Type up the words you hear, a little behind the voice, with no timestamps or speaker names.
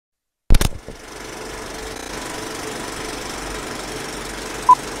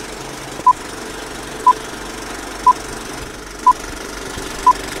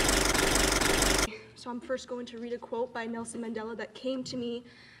first going to read a quote by Nelson Mandela that came to me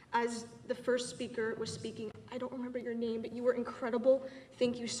as the first speaker was speaking. I don't remember your name, but you were incredible.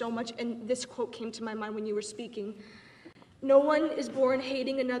 Thank you so much. And this quote came to my mind when you were speaking. No one is born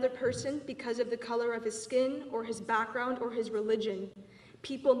hating another person because of the color of his skin or his background or his religion.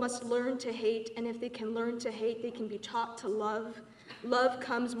 People must learn to hate, and if they can learn to hate, they can be taught to love. Love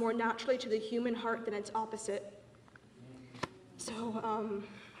comes more naturally to the human heart than its opposite. So,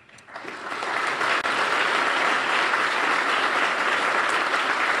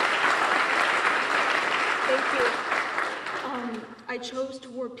 thank you. I chose to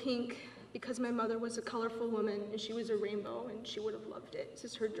wear pink because my mother was a colorful woman and she was a rainbow and she would have loved it. This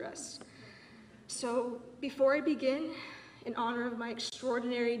is her dress. So before I begin, in honor of my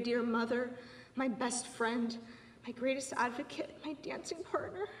extraordinary dear mother, my best friend, my greatest advocate, my dancing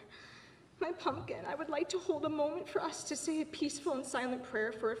partner, my pumpkin, I would like to hold a moment for us to say a peaceful and silent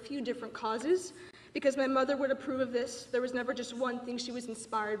prayer for a few different causes, because my mother would approve of this. There was never just one thing she was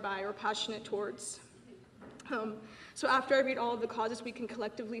inspired by or passionate towards. So after I read all of the causes, we can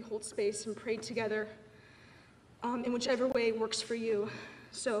collectively hold space and pray together in whichever way works for you.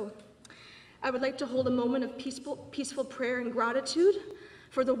 So I would like to hold a moment of peaceful prayer and gratitude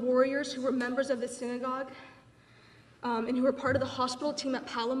for the warriors who were members of the synagogue and who were part of the hospital team at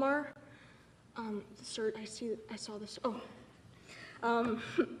Palomar. Sir, I saw this.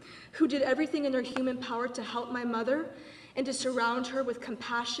 Who did everything in their human power to help my mother and to surround her with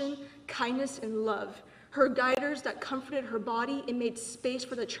compassion, kindness, and love. Her guiders that comforted her body and made space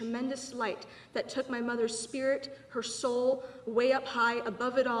for the tremendous light that took my mother's spirit, her soul, way up high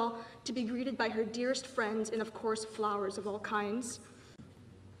above it all to be greeted by her dearest friends and, of course, flowers of all kinds.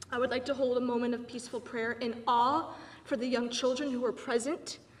 I would like to hold a moment of peaceful prayer in awe for the young children who were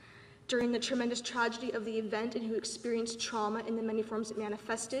present during the tremendous tragedy of the event and who experienced trauma in the many forms it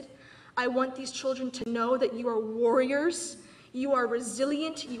manifested. I want these children to know that you are warriors, you are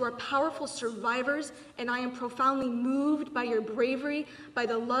resilient, you are powerful survivors, and I am profoundly moved by your bravery, by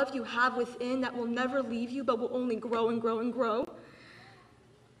the love you have within that will never leave you but will only grow and grow and grow.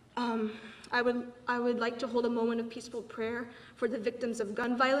 I would like to hold a moment of peaceful prayer for the victims of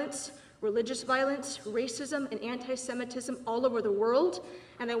gun violence, religious violence, racism, and anti-Semitism all over the world.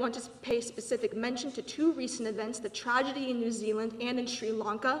 And I want to pay specific mention to two recent events, the tragedy in New Zealand and in Sri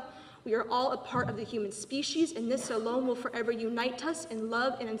Lanka. We are all a part of the human species, and this alone will forever unite us in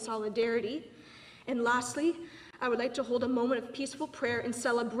love and in solidarity. And lastly, I would like to hold a moment of peaceful prayer and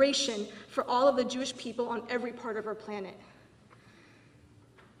celebration for all of the Jewish people on every part of our planet.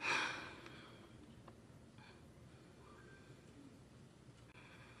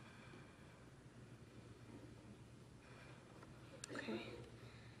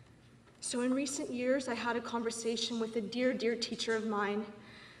 So in recent years, I had a conversation with a dear, dear teacher of mine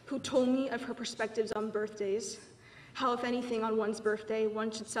who told me of her perspectives on birthdays, how, if anything, on one's birthday, one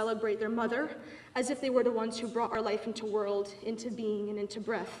should celebrate their mother as if they were the ones who brought our life into world, into being, and into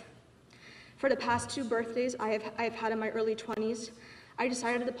breath. For the past 2 birthdays I have had in my early 20s, I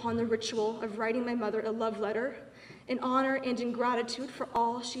decided upon the ritual of writing my mother a love letter in honor and in gratitude for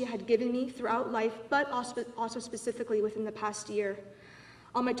all she had given me throughout life, but also specifically within the past year.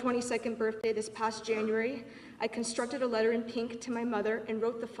 On my 22nd birthday this past January, I constructed a letter in pink to my mother and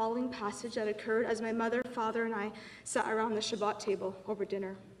wrote the following passage that occurred as my mother, father, and I sat around the Shabbat table over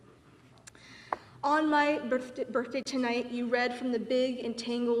dinner. On my birthday tonight, you read from the big and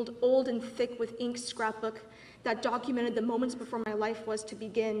tangled, old and thick with ink scrapbook that documented the moments before my life was to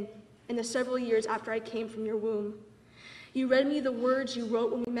begin and the several years after I came from your womb. You read me the words you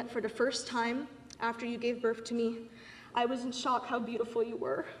wrote when we met for the first time after you gave birth to me. I was in shock how beautiful you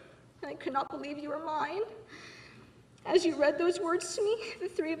were, and I could not believe you were mine. As you read those words to me, the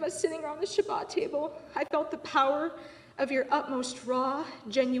 3 of us sitting around the Shabbat table, I felt the power of your utmost raw,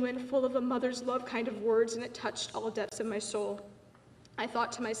 genuine, full of a mother's love kind of words, and it touched all depths of my soul. I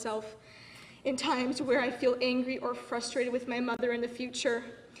thought to myself, in times where I feel angry or frustrated with my mother in the future,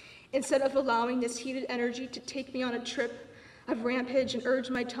 instead of allowing this heated energy to take me on a trip of rampage and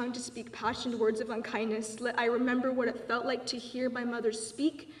urge my tongue to speak passionate words of unkindness, let I remember what it felt like to hear my mother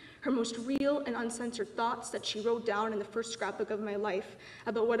speak her most real and uncensored thoughts that she wrote down in the first scrapbook of my life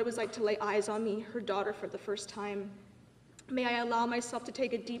about what it was like to lay eyes on me, her daughter, for the first time. May I allow myself to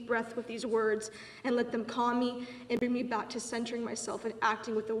take a deep breath with these words and let them calm me and bring me back to centering myself and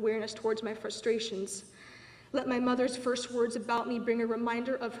acting with awareness towards my frustrations. Let my mother's first words about me bring a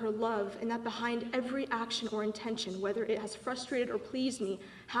reminder of her love, and that behind every action or intention, whether it has frustrated or pleased me,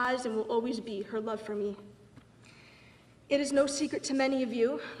 has and will always be her love for me. It is no secret to many of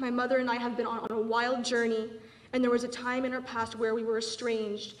you, my mother and I have been on a wild journey, and there was a time in our past where we were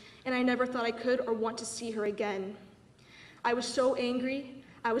estranged, and I never thought I could or want to see her again. I was so angry.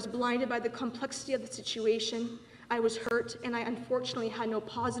 I was blinded by the complexity of the situation. I was hurt, and I unfortunately had no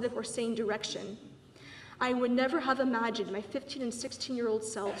positive or sane direction. I would never have imagined my 15 and 16-year-old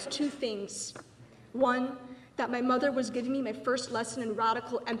selves two things. One, that my mother was giving me my first lesson in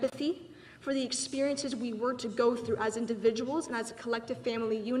radical empathy for the experiences we were to go through as individuals and as a collective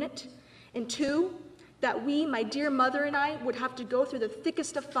family unit. And two, that we, my dear mother and I, would have to go through the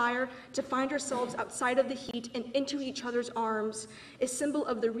thickest of fire to find ourselves outside of the heat and into each other's arms, a symbol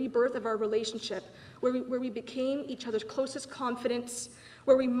of the rebirth of our relationship, where we became each other's closest confidants,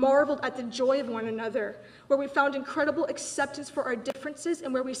 where we marveled at the joy of one another, where we found incredible acceptance for our differences,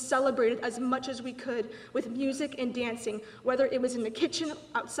 and where we celebrated as much as we could with music and dancing, whether it was in the kitchen,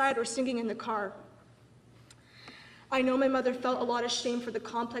 outside, or singing in the car. I know my mother felt a lot of shame for the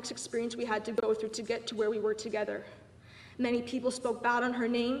complex experience we had to go through to get to where we were together. Many people spoke bad on her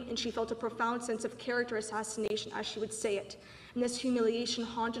name, and she felt a profound sense of character assassination, as she would say it. And this humiliation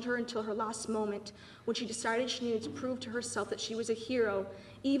haunted her until her last moment, when she decided she needed to prove to herself that she was a hero,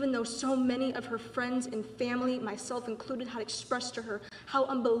 even though so many of her friends and family, myself included, had expressed to her how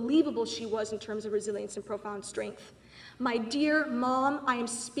unbelievable she was in terms of resilience and profound strength. My dear mom, I am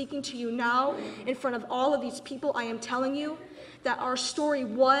speaking to you now in front of all of these people. I am telling you that our story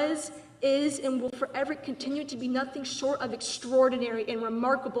was, is, and will forever continue to be nothing short of extraordinary and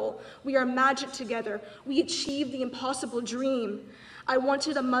remarkable. We are magic together. We achieved the impossible dream. I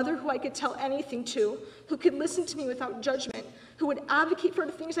wanted a mother who I could tell anything to, who could listen to me without judgment, who would advocate for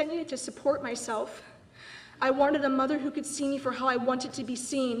the things I needed to support myself. I wanted a mother who could see me for how I wanted to be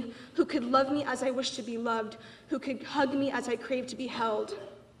seen, who could love me as I wished to be loved, who could hug me as I craved to be held.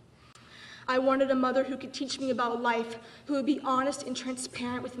 I wanted a mother who could teach me about life, who would be honest and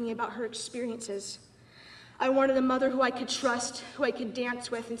transparent with me about her experiences. I wanted a mother who I could trust, who I could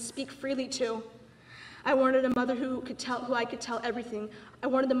dance with and speak freely to. I wanted a mother who I could tell everything. I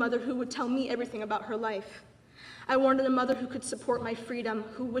wanted a mother who would tell me everything about her life. I wanted a mother who could support my freedom,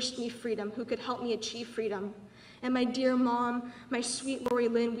 who wished me freedom, who could help me achieve freedom. And my dear mom, my sweet Lori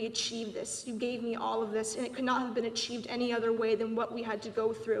Lynn, we achieved this. You gave me all of this, and it could not have been achieved any other way than what we had to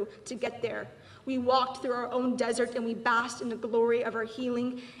go through to get there. We walked through our own desert, and we basked in the glory of our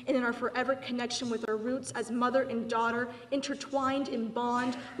healing and in our forever connection with our roots as mother and daughter, intertwined in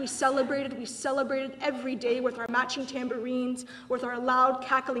bond. We celebrated every day with our matching tambourines, with our loud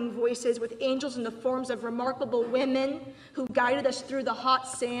cackling voices, with angels in the forms of remarkable women who guided us through the hot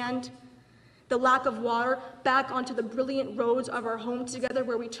sand, the lack of water, back onto the brilliant roads of our home together,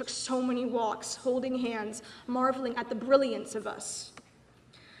 where we took so many walks, holding hands, marveling at the brilliance of us.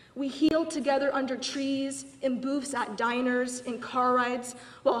 We healed together under trees, in booths at diners, in car rides,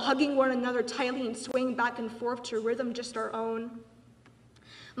 while hugging one another tightly and swaying back and forth to a rhythm just our own.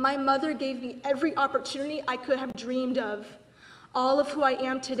 My mother gave me every opportunity I could have dreamed of. All of who I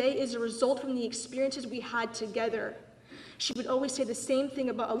am today is a result from the experiences we had together. She would always say the same thing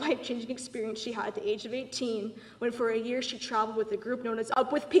about a life-changing experience she had at the age of 18, when for a year she traveled with a group known as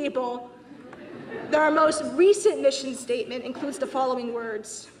Up With People. Their most recent mission statement includes the following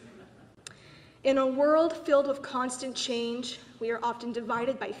words: "In a world filled with constant change, we are often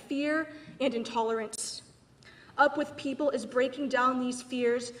divided by fear and intolerance. Up With People is breaking down these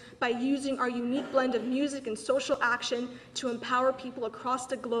fears by using our unique blend of music and social action to empower people across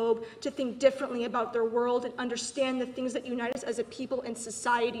the globe to think differently about their world and understand the things that unite us as a people and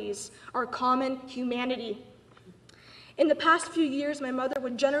societies, our common humanity." In the past few years, my mother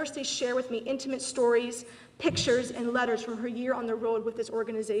would generously share with me intimate stories, pictures, and letters from her year on the road with this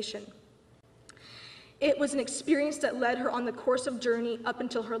organization. It was an experience that led her on the course of journey up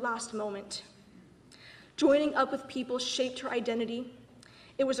until her last moment. Joining Up With People shaped her identity.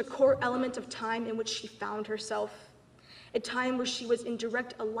 It was a core element of time in which she found herself, a time where she was in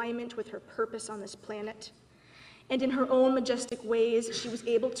direct alignment with her purpose on this planet. And in her own majestic ways, she was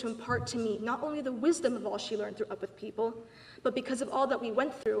able to impart to me not only the wisdom of all she learned through Up With People, but because of all that we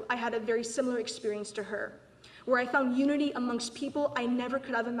went through, I had a very similar experience to her, where I found unity amongst people I never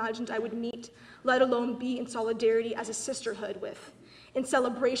could have imagined I would meet, let alone be in solidarity as a sisterhood with, in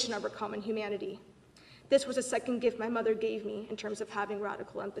celebration of our common humanity. This was a second gift my mother gave me in terms of having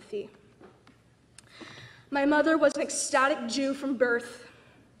radical empathy. My mother was an ecstatic Jew from birth.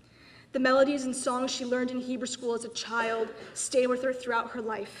 The melodies and songs she learned in Hebrew school as a child stayed with her throughout her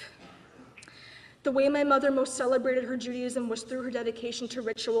life. The way my mother most celebrated her Judaism was through her dedication to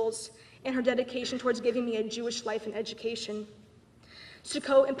rituals and her dedication towards giving me a Jewish life and education.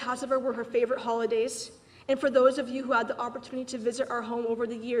 Sukkot and Passover were her favorite holidays, and for those of you who had the opportunity to visit our home over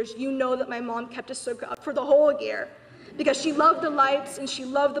the years, you know that my mom kept a sukkah up for the whole year. because she loved the lights and she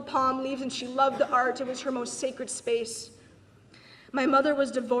loved the palm leaves and she loved the art. It was her most sacred space. My mother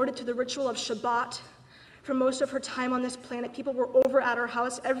was devoted to the ritual of Shabbat. For most of her time on this planet, people were over at her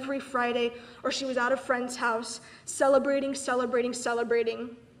house every Friday, or she was at a friend's house, celebrating.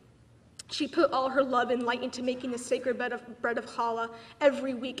 She put all her love and light into making the sacred bread of challah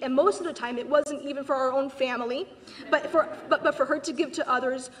every week, and most of the time it wasn't even for our own family, but for her to give to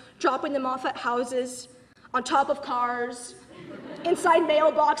others, dropping them off at houses, on top of cars, inside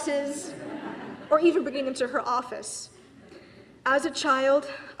mailboxes, or even bringing them to her office. As a child,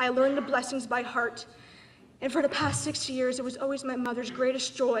 I learned the blessings by heart, and for the past 6 years, it was always my mother's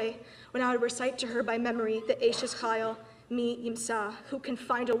greatest joy when I would recite to her by memory the Eishes Chayil, Mi Yimsa, who can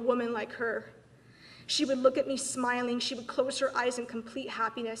find a woman like her. She would look at me smiling, she would close her eyes in complete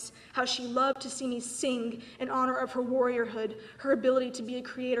happiness, how she loved to see me sing in honor of her warriorhood, her ability to be a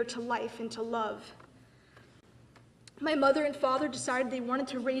creator to life and to love. My mother and father decided they wanted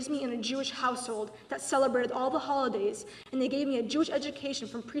to raise me in a Jewish household that celebrated all the holidays, and they gave me a Jewish education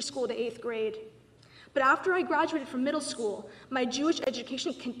from preschool to 8th grade. But after I graduated from middle school, my Jewish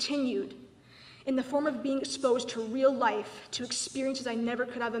education continued in the form of being exposed to real life, to experiences I never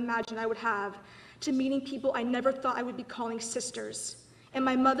could have imagined I would have, to meeting people I never thought I would be calling sisters. And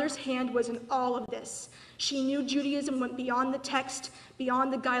my mother's hand was in all of this. She knew Judaism went beyond the text,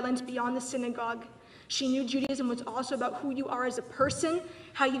 beyond the guidelines, beyond the synagogue. She knew Judaism was also about who you are as a person,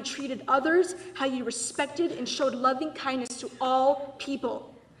 how you treated others, how you respected and showed loving kindness to all people.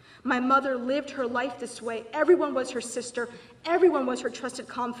 My mother lived her life this way. Everyone was her sister. Everyone was her trusted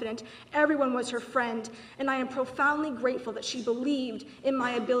confidant. Everyone was her friend. And I am profoundly grateful that she believed in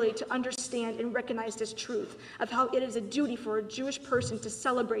my ability to understand and recognize this truth of how it is a duty for a Jewish person to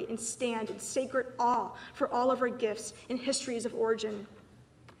celebrate and stand in sacred awe for all of her gifts and histories of origin.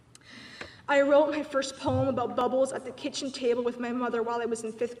 I wrote my first poem about bubbles at the kitchen table with my mother while I was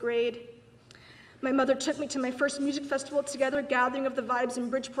in 5th grade. My mother took me to my first music festival together, Gathering of the Vibes in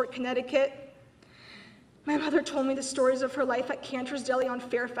Bridgeport, Connecticut. My mother told me the stories of her life at Cantor's Deli on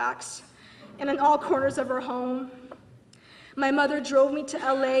Fairfax and in all corners of her home. My mother drove me to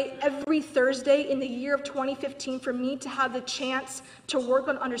LA every Thursday in the year of 2015 for me to have the chance to work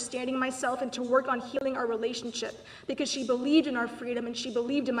on understanding myself and to work on healing our relationship, because she believed in our freedom and she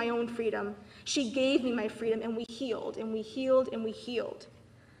believed in my own freedom. She gave me my freedom, and we healed and we healed and we healed.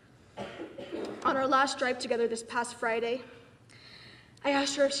 On our last drive together this past Friday, I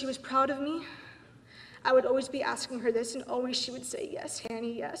asked her if she was proud of me. I would always be asking her this, and always she would say, "Yes,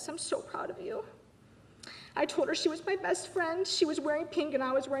 Hanny, yes, I'm so proud of you." I told her she was my best friend. She was wearing pink and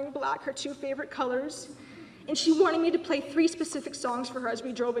I was wearing black, her two favorite colors. And she wanted me to play 3 specific songs for her as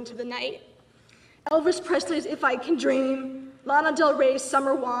we drove into the night. Elvis Presley's If I Can Dream, Lana Del Rey's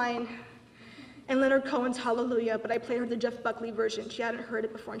Summer Wine, and Leonard Cohen's Hallelujah, but I played her the Jeff Buckley version. She hadn't heard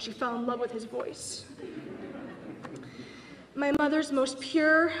it before, and she fell in love with his voice. My mother's most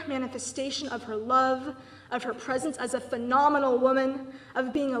pure manifestation of her love, of her presence as a phenomenal woman,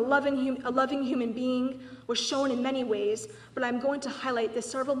 of being a loving human being, was shown in many ways, but I'm going to highlight the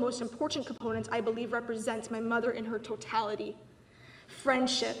several most important components I believe represents my mother in her totality.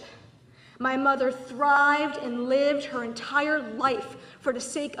 Friendship. My mother thrived and lived her entire life for the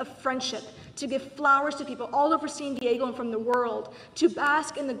sake of friendship, to give flowers to people all over San Diego and from the world, to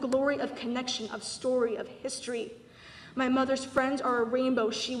bask in the glory of connection, of story, of history. My mother's friends are a rainbow.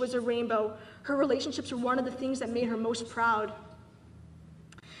 She was a rainbow. Her relationships were one of the things that made her most proud.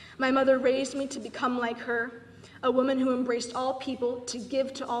 My mother raised me to become like her, a woman who embraced all people, to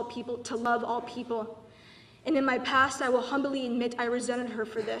give to all people, to love all people. And in my past, I will humbly admit I resented her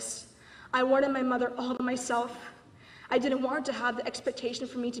for this. I wanted my mother all to myself. I didn't want her to have the expectation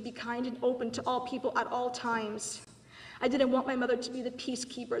for me to be kind and open to all people at all times. I didn't want my mother to be the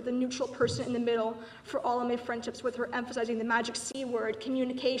peacekeeper, the neutral person in the middle for all of my friendships, with her emphasizing the magic C word,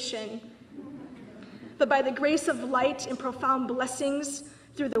 communication. But by the grace of light and profound blessings,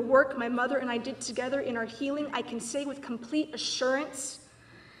 through the work my mother and I did together in our healing, I can say with complete assurance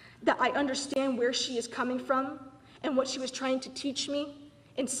that I understand where she is coming from and what she was trying to teach me.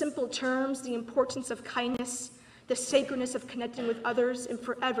 In simple terms, the importance of kindness, the sacredness of connecting with others, and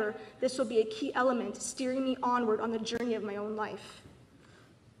forever, this will be a key element steering me onward on the journey of my own life.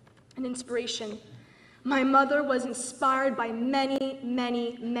 An inspiration. My mother was inspired by many,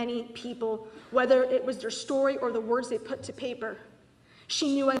 many, many people, whether it was their story or the words they put to paper.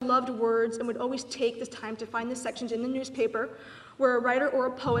 She knew I loved words and would always take the time to find the sections in the newspaper where a writer or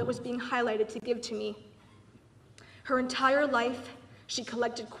a poet was being highlighted to give to me. Her entire life, she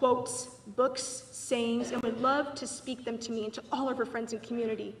collected quotes, books, sayings, and would love to speak them to me and to all of her friends and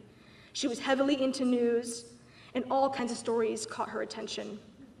community. She was heavily into news, and all kinds of stories caught her attention.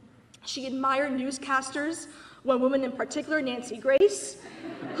 She admired newscasters, one woman in particular, Nancy Grace,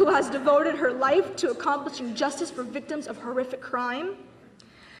 who has devoted her life to accomplishing justice for victims of horrific crime.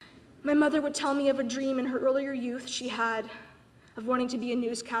 My mother would tell me of a dream in her earlier youth she had of wanting to be a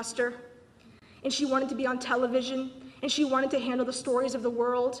newscaster, and she wanted to be on television, and she wanted to handle the stories of the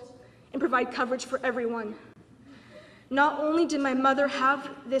world and provide coverage for everyone. Not only did my mother have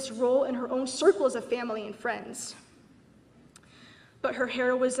this role in her own circles of family and friends, but her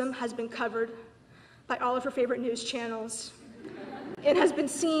heroism has been covered by all of her favorite news channels. It has been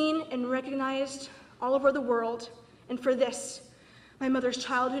seen and recognized all over the world, and for this, my mother's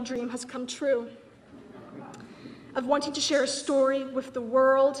childhood dream has come true, of wanting to share a story with the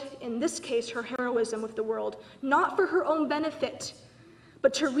world, in this case, her heroism with the world, not for her own benefit,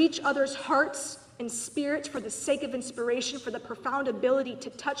 but to reach others' hearts and spirits for the sake of inspiration, for the profound ability to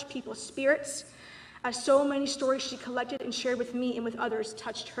touch people's spirits, as so many stories she collected and shared with me and with others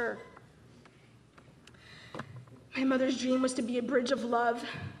touched her. My mother's dream was to be a bridge of love,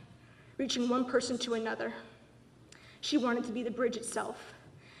 reaching one person to another. She wanted to be the bridge itself.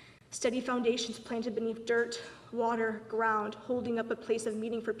 Steady foundations planted beneath dirt, water, ground, holding up a place of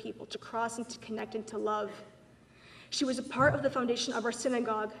meeting for people to cross and to connect and to love. She was a part of the foundation of our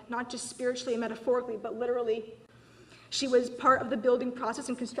synagogue, not just spiritually and metaphorically, but literally. She was part of the building process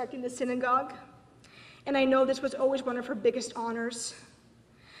in constructing the synagogue, and I know this was always one of her biggest honors.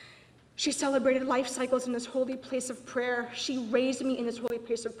 She celebrated life cycles in this holy place of prayer. She raised me in this holy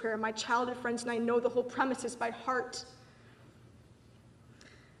place of prayer. My childhood friends and I know the whole premises by heart.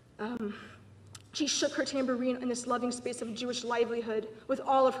 She shook her tambourine in this loving space of Jewish livelihood with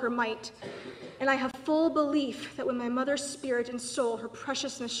all of her might. And I have full belief that when my mother's spirit and soul, her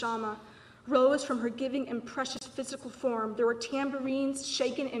precious neshama, rose from her giving and precious physical form, there were tambourines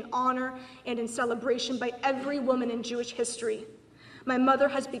shaken in honor and in celebration by every woman in Jewish history. My mother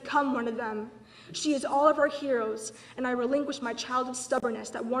has become one of them. She is all of our heroes, and I relinquish my childhood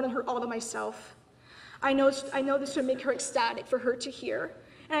stubbornness that wanted her all to myself. I know this would make her ecstatic for her to hear,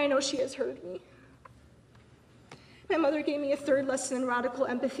 and I know she has heard me. My mother gave me a third lesson in radical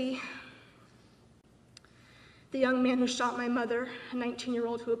empathy. The young man who shot my mother, a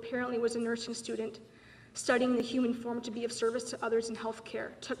 19-year-old who apparently was a nursing student, studying the human form to be of service to others in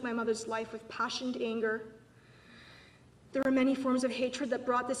healthcare, took my mother's life with passionate anger. There were many forms of hatred that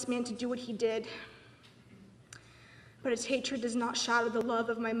brought this man to do what he did. But his hatred does not shadow the love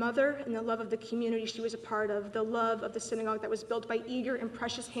of my mother and the love of the community she was a part of, the love of the synagogue that was built by eager and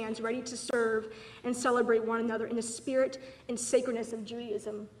precious hands ready to serve and celebrate one another in the spirit and sacredness of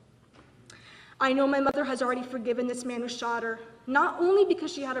Judaism. I know my mother has already forgiven this man who shot her, not only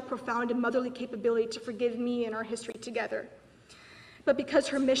because she had a profound and motherly capability to forgive me and our history together, but because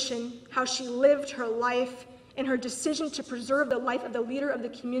her mission, how she lived her life, and her decision to preserve the life of the leader of the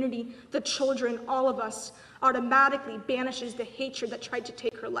community, the children, all of us, automatically banishes the hatred that tried to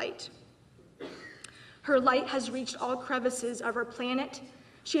take her light. Her light has reached all crevices of our planet.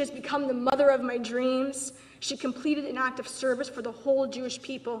 She has become the mother of my dreams. She completed an act of service for the whole Jewish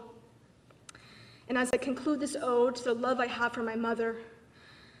people. And as I conclude this ode to the love I have for my mother,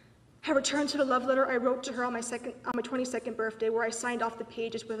 I return to the love letter I wrote to her on my 22nd birthday, where I signed off the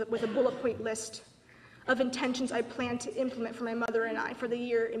pages with a bullet point list of intentions I plan to implement for my mother and I for the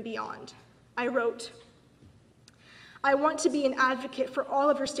year and beyond. I wrote, I want to be an advocate for all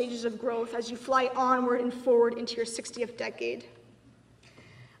of your stages of growth as you fly onward and forward into your 60th decade.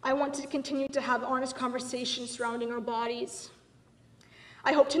 I want to continue to have honest conversations surrounding our bodies.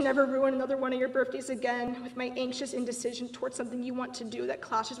 I hope to never ruin another one of your birthdays again with my anxious indecision towards something you want to do that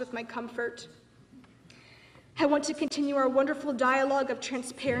clashes with my comfort. I want to continue our wonderful dialogue of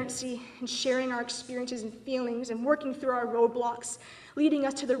transparency and sharing our experiences and feelings and working through our roadblocks, leading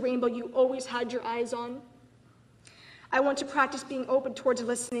us to the rainbow you always had your eyes on. I want to practice being open towards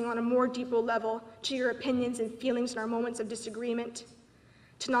listening on a more deeper level to your opinions and feelings in our moments of disagreement,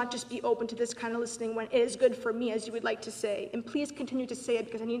 to not just be open to this kind of listening when it is good for me, as you would like to say, and please continue to say it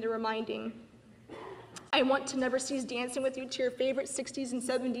because I need the reminding. I want to never cease dancing with you to your favorite 60s and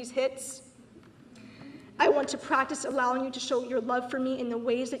 70s hits. I want to practice allowing you to show your love for me in the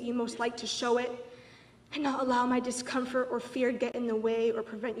ways that you most like to show it, and not allow my discomfort or fear get in the way or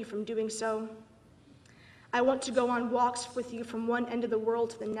prevent you from doing so. I want to go on walks with you from one end of the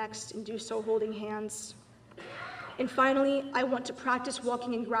world to the next and do so holding hands. And finally, I want to practice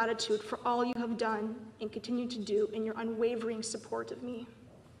walking in gratitude for all you have done and continue to do in your unwavering support of me.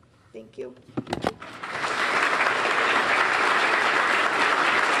 Thank you.